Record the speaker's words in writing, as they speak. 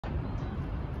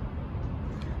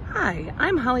Hi,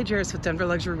 I'm Holly Jarris with Denver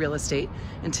Luxury Real Estate,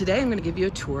 and today I'm going to give you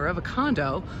a tour of a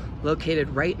condo located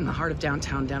right in the heart of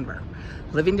downtown Denver.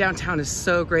 Living downtown is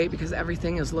so great because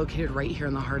everything is located right here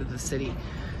in the heart of the city.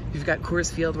 You've got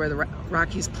Coors Field where the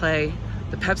Rockies play,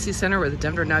 the Pepsi Center where the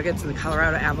Denver Nuggets and the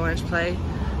Colorado Avalanche play,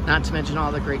 not to mention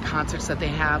all the great concerts that they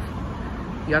have.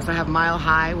 You also have Mile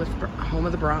High with home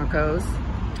of the Broncos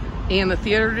and the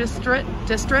theater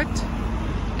district.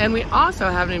 And we also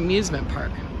have an amusement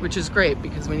park, which is great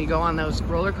because when you go on those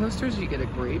roller coasters, you get a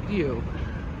great view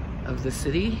of the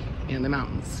city and the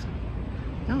mountains.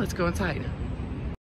 Now let's go inside.